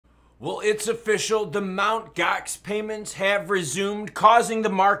Well, it's official. The Mt. Gox payments have resumed, causing the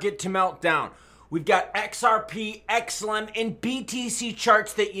market to melt down. We've got XRP, XLM, and BTC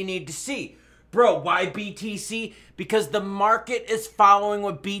charts that you need to see. Bro, why BTC? Because the market is following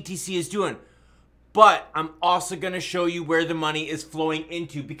what BTC is doing. But I'm also going to show you where the money is flowing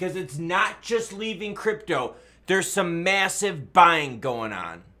into, because it's not just leaving crypto. There's some massive buying going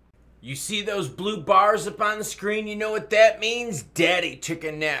on. You see those blue bars up on the screen? You know what that means? Daddy took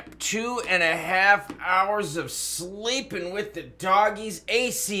a nap. 2.5 hours of sleeping with the doggies.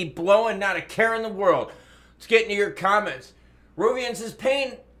 AC blowing, not a care in the world. Let's get into your comments. Rovian says,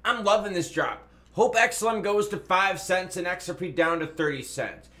 Payne, I'm loving this drop. Hope XLM goes to 5 cents and XRP down to 30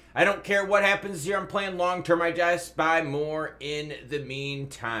 cents. I don't care what happens here. I'm playing long term. I just buy more in the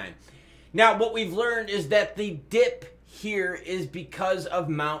meantime. Now, what we've learned is that the dip here is because of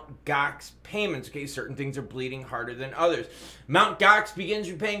Mt. Gox payments. Okay, certain things are bleeding harder than others. Mt. Gox begins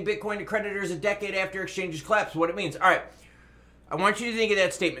repaying Bitcoin to creditors a decade after exchanges collapse. What it means. All right, I want you to think of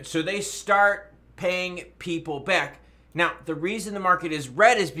that statement. So they start paying people back. Now, the reason the market is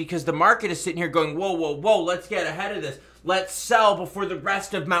red is because the market is sitting here going, whoa, whoa, whoa, let's get ahead of this. Let's sell before the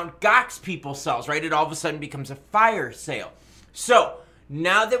rest of Mt. Gox people sells, right? It all of a sudden becomes a fire sale. So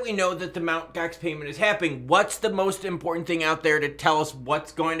now that we know that the Mt. Gox payment is happening, what's the most important thing out there to tell us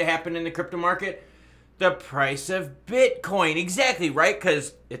what's going to happen in the crypto market? The price of Bitcoin. Exactly, right?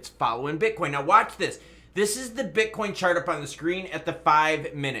 Because it's following Bitcoin. Now watch this. This is the Bitcoin chart up on the screen at the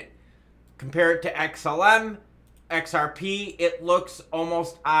 5-minute. Compare it to XLM, XRP. It looks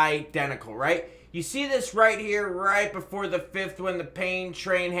almost identical, right? You see this right here, right before the 5th when the pain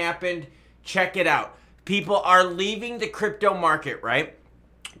train happened. Check it out. People are leaving the crypto market, right?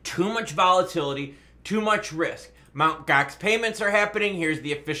 Too much volatility, too much risk. Mt. Gox payments are happening. Here's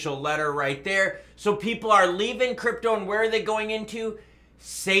the official letter right there. So people are leaving crypto, and where are they going into?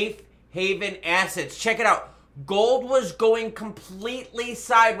 Safe haven assets. Check it out. Gold was going completely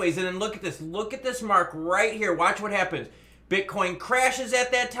sideways. And then look at this. Look at this mark right here. Watch what happens. Bitcoin crashes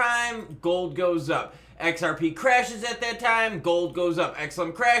at that time. Gold goes up. XRP crashes at that time. Gold goes up.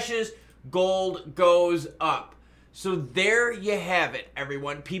 XLM crashes. Gold goes up. So there you have it,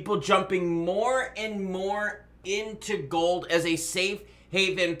 everyone. People jumping more and more into gold as a safe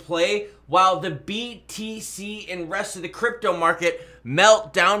haven play, while the BTC and rest of the crypto market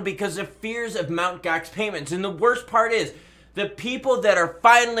melt down because of fears of Mt. Gox payments. And the worst part is, the people that are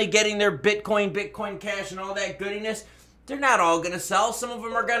finally getting their Bitcoin Cash and all that goodiness, they're not all going to sell. Some of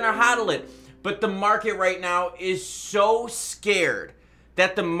them are going to hodl it. But the market right now is so scared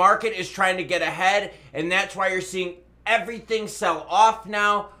that the market is trying to get ahead, and that's why you're seeing everything sell off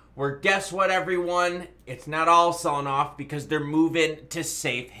now. Where guess what, everyone? It's not all selling off because they're moving to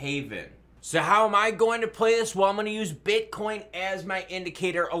safe haven. So how am I going to play this? Well, I'm going to use Bitcoin as my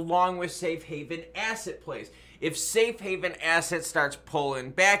indicator along with safe haven asset plays. If safe haven asset starts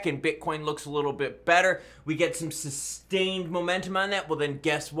pulling back and Bitcoin looks a little bit better, we get some sustained momentum on that, well then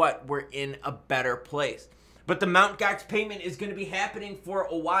guess what? We're in a better place. But the Mt. Gox payment is going to be happening for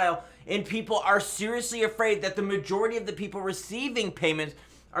a while, and people are seriously afraid that the majority of the people receiving payments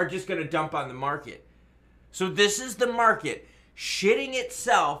are just going to dump on the market. So this is the market shitting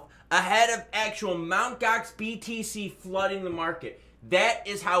itself ahead of actual Mt. Gox BTC flooding the market. That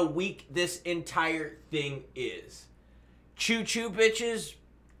is how weak this entire thing is. Choo-choo, bitches.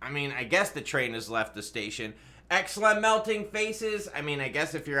 I mean, I guess the train has left the station. XLM melting faces. I mean, I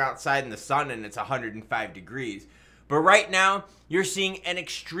guess if you're outside in the sun and it's 105 degrees. But right now, you're seeing an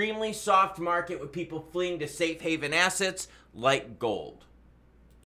extremely soft market with people fleeing to safe haven assets like gold.